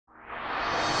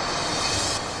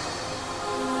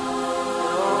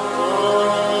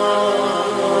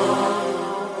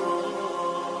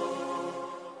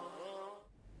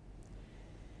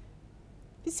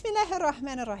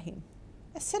Rahmanir Rahim.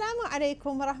 Assalamu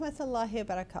alaikum wa rahmatullahi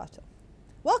wa barakatuh.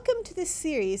 Welcome to this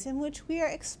series in which we are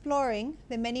exploring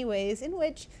the many ways in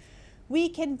which we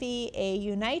can be a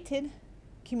united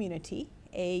community,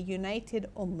 a united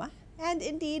ummah, and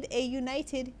indeed a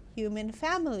united human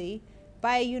family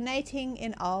by uniting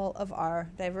in all of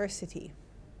our diversity.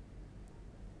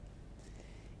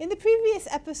 In the previous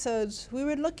episodes, we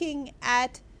were looking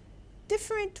at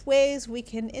different ways we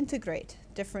can integrate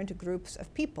different groups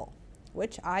of people,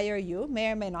 which I or you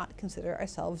may or may not consider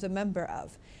ourselves a member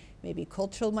of. Maybe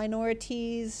cultural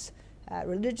minorities,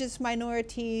 religious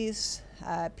minorities,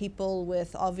 people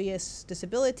with obvious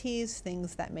disabilities,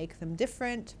 things that make them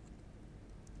different.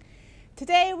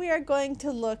 Today we are going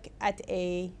to look at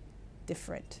a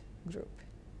different group,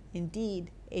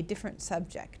 indeed a different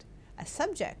subject, a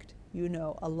subject you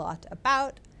know a lot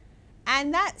about,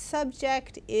 and that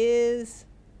subject is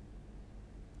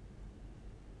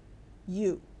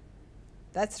you.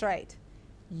 That's right,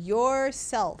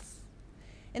 yourself.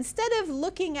 Instead of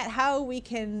looking at how we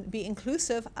can be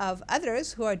inclusive of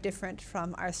others who are different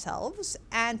from ourselves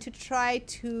and to try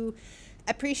to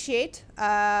appreciate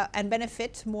and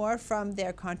benefit more from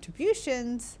their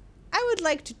contributions, I would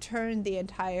like to turn the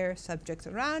entire subject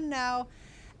around now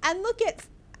and look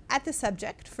at the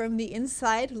subject from the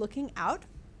inside looking out.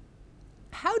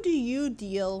 How do you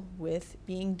deal with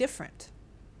being different?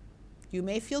 You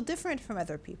may feel different from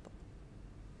other people.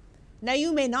 Now,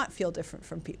 you may not feel different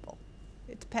from people.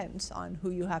 It depends on who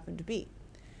you happen to be.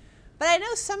 But I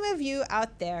know some of you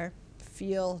out there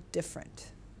feel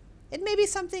different. It may be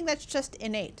something that's just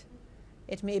innate.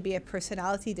 It may be a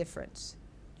personality difference.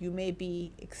 You may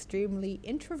be extremely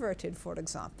introverted, for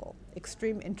example.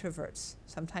 Extreme introverts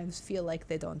sometimes feel like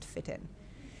they don't fit in.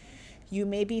 You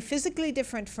may be physically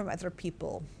different from other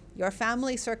people. Your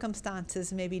family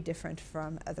circumstances may be different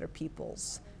from other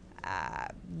people's.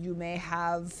 You may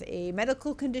have a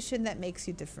medical condition that makes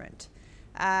you different.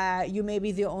 You may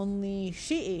be the only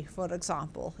Shi'a, for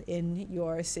example, in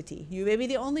your city. You may be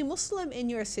the only Muslim in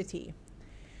your city.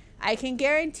 I can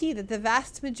guarantee that the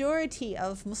vast majority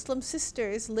of Muslim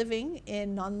sisters living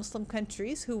in non-Muslim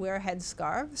countries who wear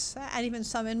headscarves, and even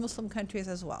some in Muslim countries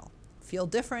as well, feel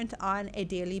different on a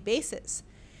daily basis.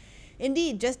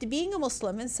 Indeed, just being a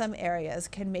Muslim in some areas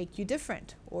can make you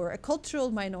different, or a cultural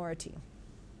minority.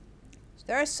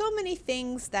 There are so many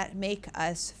things that make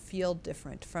us feel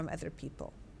different from other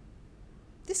people.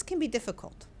 This can be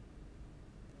difficult.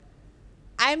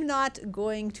 I'm not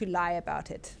going to lie about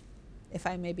it. If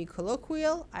I may be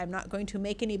colloquial, I'm not going to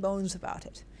make any bones about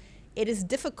it. It is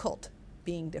difficult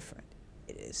being different.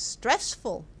 It is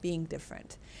stressful being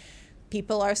different.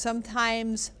 People are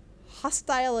sometimes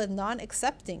hostile and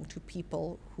non-accepting to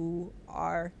people who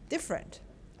are different.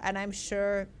 And I'm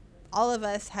sure all of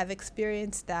us have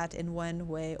experienced that in one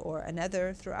way or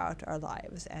another throughout our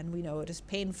lives, and we know it is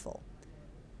painful.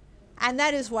 And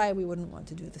that is why we wouldn't want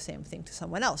to do the same thing to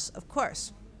someone else, of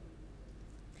course.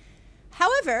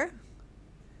 However,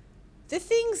 the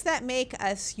things that make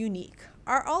us unique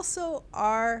are also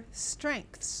our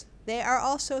strengths. They are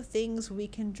also things we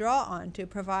can draw on to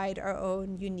provide our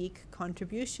own unique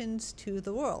contributions to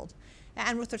the world.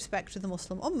 And with respect to the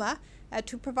Muslim Ummah,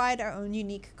 to provide our own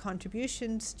unique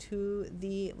contributions to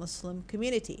the Muslim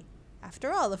community.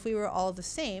 After all, if we were all the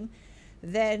same,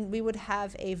 then we would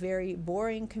have a very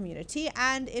boring community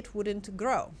and it wouldn't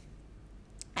grow.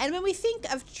 And when we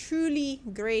think of truly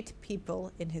great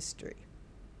people in history,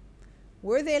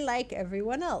 were they like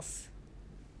everyone else?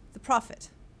 The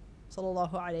Prophet,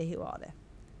 sallallahu alaihi wa alihi,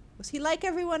 was he like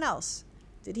everyone else?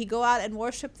 Did he go out and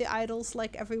worship the idols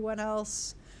like everyone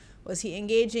else? Was he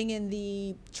engaging in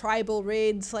the tribal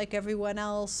raids like everyone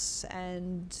else?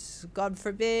 And God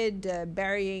forbid,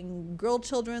 burying girl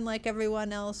children like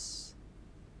everyone else?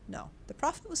 No, the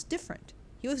Prophet was different.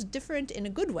 He was different in a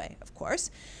good way, of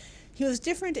course. He was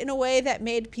different in a way that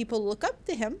made people look up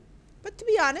to him. But to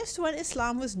be honest, when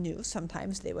Islam was new,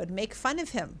 sometimes they would make fun of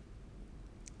him.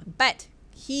 But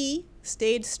he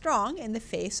stayed strong in the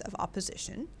face of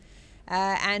opposition.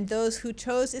 And those who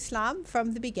chose Islam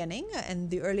from the beginning, and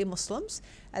the early Muslims,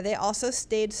 they also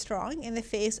stayed strong in the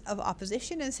face of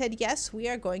opposition and said, yes, we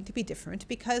are going to be different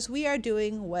because we are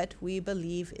doing what we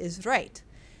believe is right.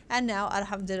 And now,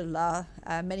 alhamdulillah,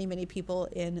 many people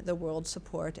in the world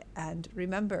support and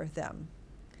remember them.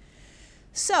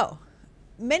 So,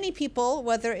 many people,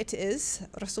 whether it is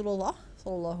Rasulullah,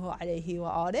 sallallahu alayhi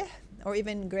wa alihi, or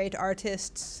even great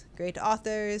artists, great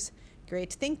authors,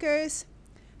 great thinkers,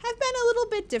 have been a little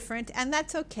bit different, and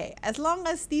that's okay, as long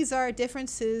as these are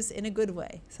differences in a good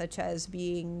way, such as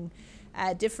being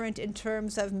different in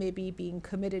terms of maybe being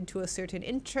committed to a certain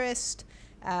interest,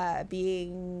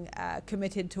 being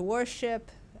committed to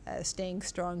worship, staying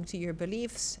strong to your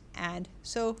beliefs, and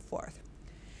so forth.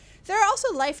 There are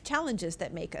also life challenges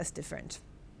that make us different.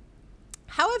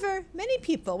 However, many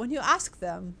people, when you ask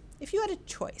them, if you had a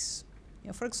choice,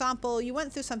 for example, you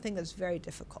went through something that's very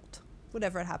difficult,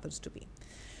 whatever it happens to be,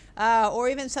 or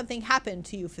even something happened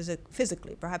to you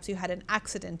physically. Perhaps you had an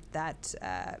accident that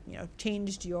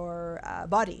changed your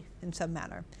body in some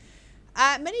manner.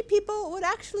 Many people would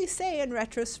actually say in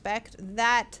retrospect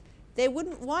that they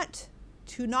wouldn't want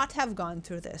to not have gone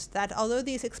through this, that although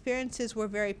these experiences were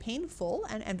very painful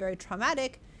and very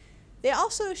traumatic, they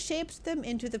also shaped them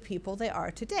into the people they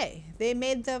are today. They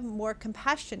made them more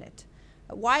compassionate,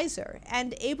 wiser,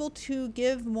 and able to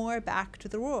give more back to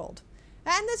the world.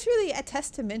 And that's really a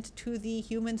testament to the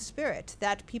human spirit,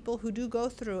 that people who do go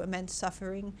through immense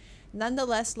suffering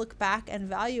nonetheless look back and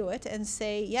value it and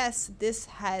say, yes, this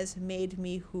has made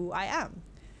me who I am.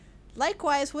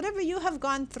 Likewise, whatever you have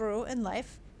gone through in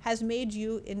life has made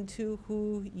you into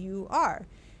who you are.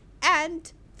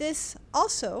 And this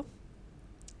also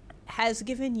has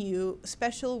given you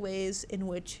special ways in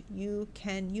which you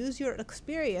can use your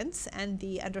experience and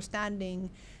the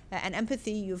understanding and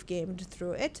empathy you've gained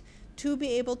through it to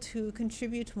be able to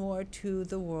contribute more to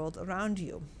the world around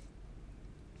you.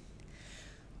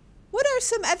 What are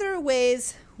some other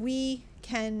ways we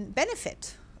can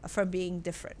benefit from being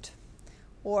different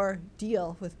or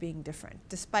deal with being different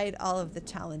despite all of the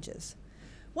challenges?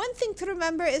 One thing to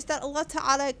remember is that Allah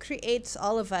Ta'ala creates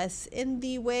all of us in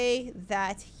the way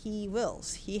that He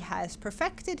wills. He has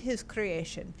perfected His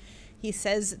creation. He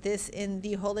says this in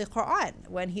the Holy Quran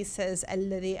when He says,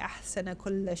 الَّذِي أَحْسَنَ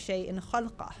كُلَّ شَيْءٍ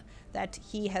خَلْقَهُ, that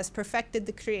He has perfected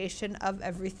the creation of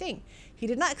everything. He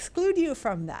did not exclude you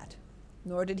from that,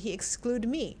 nor did He exclude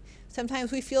me. Sometimes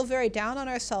we feel very down on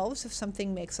ourselves if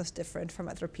something makes us different from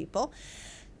other people.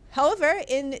 However,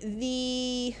 in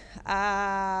the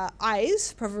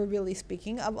eyes, proverbially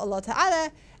speaking, of Allah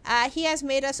Ta'ala, He has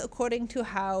made us according to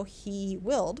how He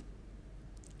willed.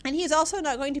 And He is also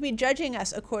not going to be judging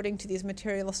us according to these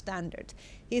material standards.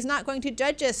 He's not going to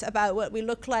judge us about what we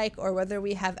look like, or whether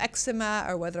we have eczema,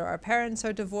 or whether our parents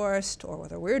are divorced, or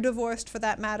whether we're divorced for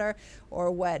that matter,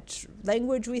 or what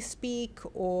language we speak,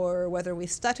 or whether we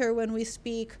stutter when we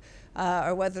speak,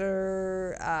 or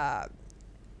whether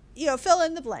fill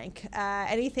in the blank,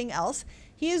 anything else.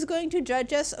 He is going to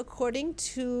judge us according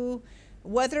to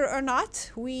whether or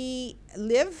not we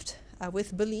lived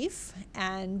with belief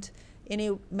and in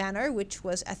a manner which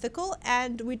was ethical,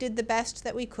 and we did the best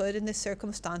that we could in the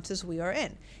circumstances we are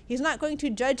in. He's not going to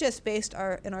judge us based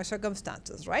in our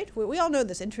circumstances, right? We all know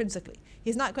this intrinsically.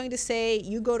 He's not going to say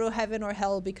you go to heaven or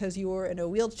hell because you're in a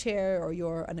wheelchair, or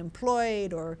you're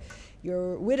unemployed, or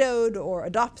you're widowed or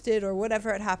adopted, or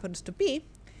whatever it happens to be.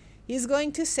 He's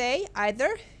going to say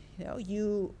either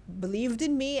you believed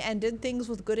in me and did things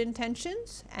with good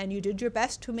intentions, and you did your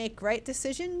best to make right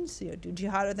decisions, do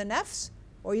jihad or the nafs,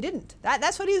 or you didn't.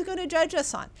 That's what He's going to judge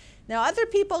us on. Now, other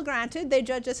people, granted, they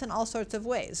judge us in all sorts of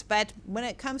ways, but when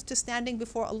it comes to standing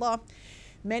before Allah,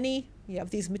 many of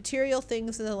these material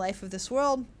things in the life of this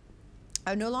world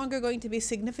are no longer going to be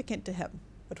significant to Him.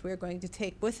 What we're going to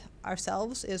take with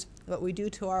ourselves is what we do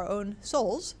to our own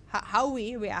souls, how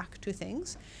we react to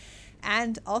things,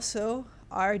 and also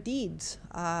our deeds,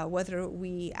 whether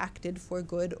we acted for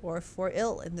good or for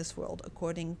ill in this world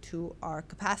according to our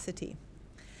capacity.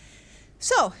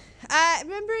 So,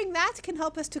 remembering that can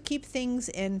help us to keep things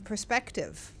in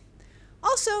perspective.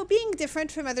 Also, being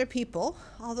different from other people,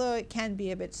 although it can be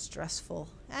a bit stressful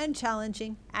and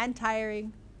challenging and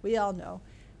tiring, we all know,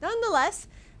 nonetheless,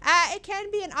 it can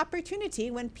be an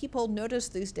opportunity when people notice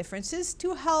these differences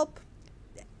to help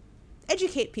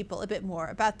educate people a bit more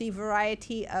about the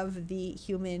variety of the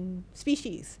human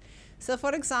species. So,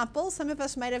 for example, some of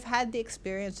us might have had the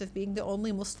experience of being the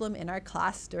only Muslim in our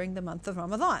class during the month of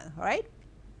Ramadan, right?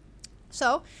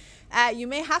 So, you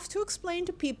may have to explain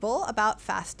to people about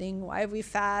fasting, why we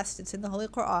fast, it's in the Holy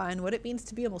Quran, what it means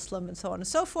to be a Muslim, and so on and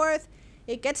so forth.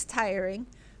 It gets tiring,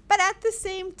 but at the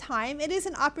same time, it is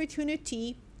an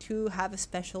opportunity to have a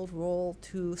special role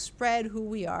to spread who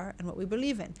we are and what we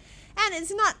believe in. And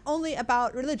it's not only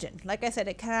about religion. Like I said,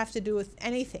 it can have to do with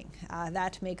anything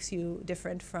that makes you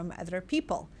different from other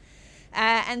people.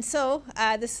 And so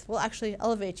this will actually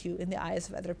elevate you in the eyes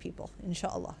of other people,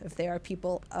 inshallah, if they are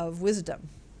people of wisdom.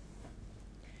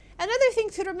 Another thing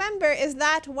to remember is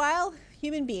that while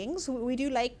human beings, we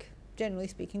do like, generally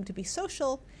speaking, to be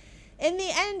social, in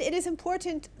the end, it is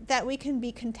important that we can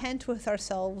be content with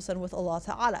ourselves and with Allah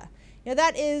Ta'ala.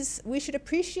 That is, we should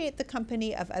appreciate the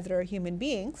company of other human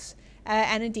beings,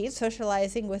 And indeed,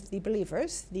 socializing with the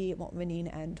believers, the mu'mineen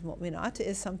and mu'minat,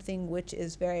 is something which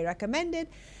is very recommended.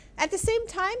 At the same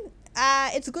time,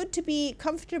 it's good to be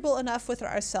comfortable enough with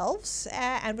ourselves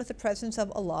and with the presence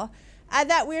of Allah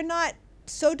that we're not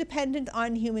so dependent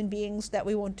on human beings that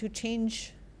we want to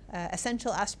change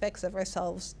essential aspects of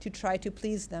ourselves to try to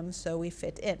please them so we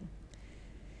fit in.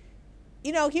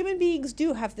 You know, human beings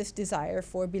do have this desire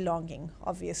for belonging,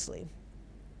 obviously.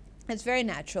 It's very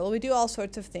natural. We do all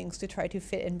sorts of things to try to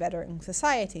fit in better in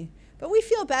society. But we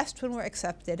feel best when we're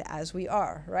accepted as we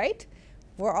are, right?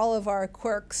 For all of our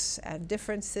quirks and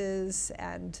differences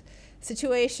and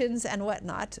situations and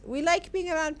whatnot. We like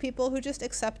being around people who just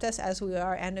accept us as we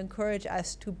are and encourage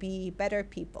us to be better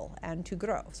people and to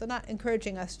grow. So not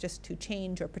encouraging us just to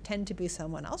change or pretend to be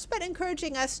someone else, but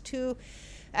encouraging us to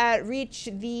reach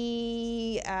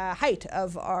the height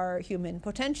of our human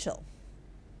potential.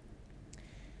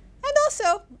 And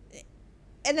also,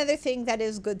 another thing that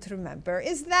is good to remember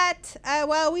is that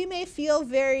while we may feel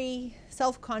very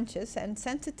self-conscious and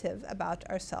sensitive about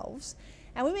ourselves,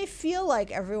 and we may feel like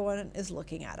everyone is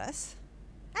looking at us,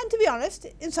 and to be honest,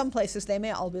 in some places they may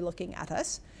all be looking at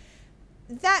us,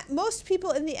 that most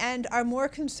people in the end are more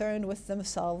concerned with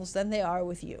themselves than they are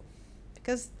with you.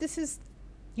 Because this is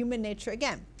human nature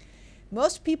again.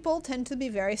 Most people tend to be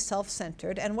very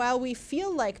self-centered, and while we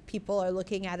feel like people are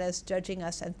looking at us, judging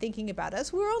us, and thinking about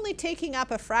us, we're only taking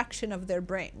up a fraction of their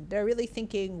brain. They're really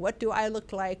thinking, what do I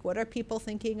look like? What are people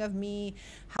thinking of me?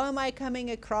 How am I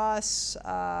coming across?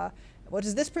 What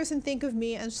does this person think of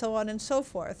me? And so on and so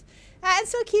forth. And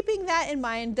so keeping that in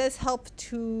mind does help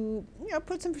to,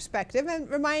 put some perspective and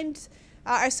remind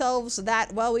ourselves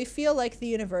that while we feel like the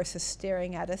universe is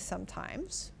staring at us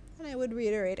sometimes, and I would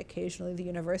reiterate, occasionally the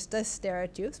universe does stare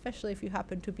at you, especially if you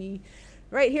happen to be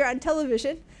right here on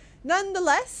television.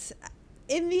 Nonetheless,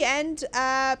 in the end,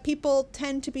 people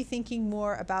tend to be thinking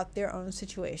more about their own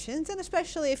situations, and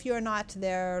especially if you're not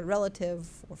their relative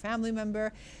or family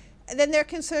member, then their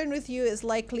concern with you is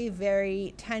likely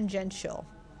very tangential.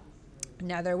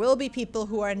 Now, there will be people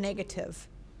who are negative,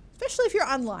 especially if you're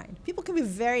online. People can be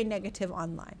very negative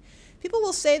online. People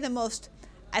will say the most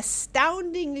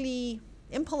astoundingly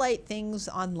impolite things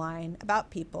online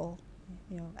about people,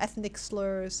 ethnic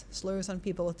slurs, slurs on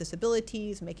people with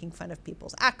disabilities, making fun of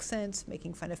people's accents,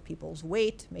 making fun of people's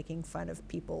weight, making fun of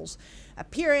people's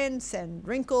appearance and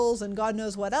wrinkles and God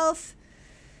knows what else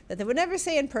that they would never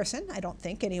say in person, I don't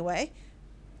think anyway.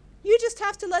 You just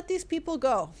have to let these people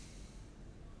go.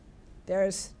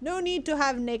 There's no need to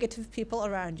have negative people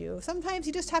around you. Sometimes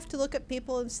you just have to look at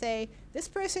people and say, this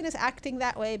person is acting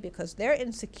that way because they're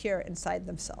insecure inside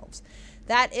themselves.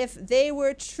 That if they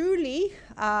were truly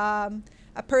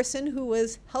a person who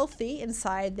was healthy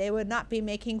inside, they would not be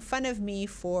making fun of me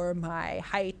for my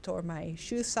height or my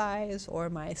shoe size or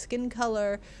my skin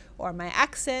color or my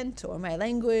accent or my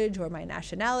language or my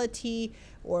nationality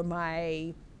or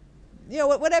my,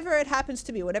 whatever it happens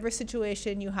to be, whatever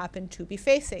situation you happen to be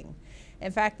facing.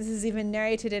 In fact, this is even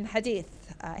narrated in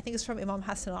hadith. I think it's from Imam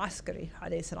Hussein al-Askari,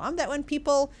 alayhi salam, that when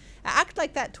people act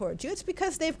like that towards you, it's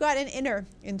because they've got an inner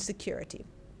insecurity.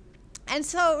 And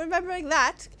so remembering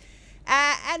that,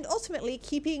 and ultimately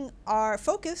keeping our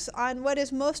focus on what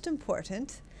is most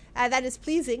important, that is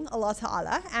pleasing Allah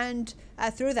Ta'ala, and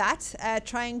through that,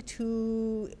 trying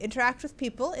to interact with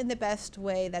people in the best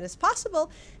way that is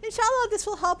possible. Inshallah, this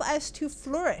will help us to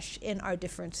flourish in our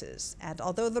differences. And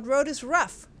although the road is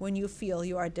rough when you feel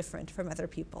you are different from other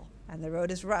people, and the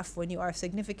road is rough when you are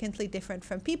significantly different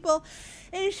from people,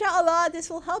 inshallah, this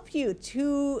will help you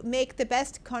to make the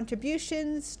best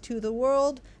contributions to the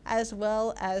world as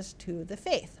well as to the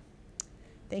faith.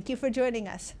 Thank you for joining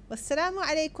us. Wassalamu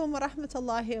alaikum wa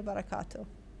rahmatullahi wa barakatuh.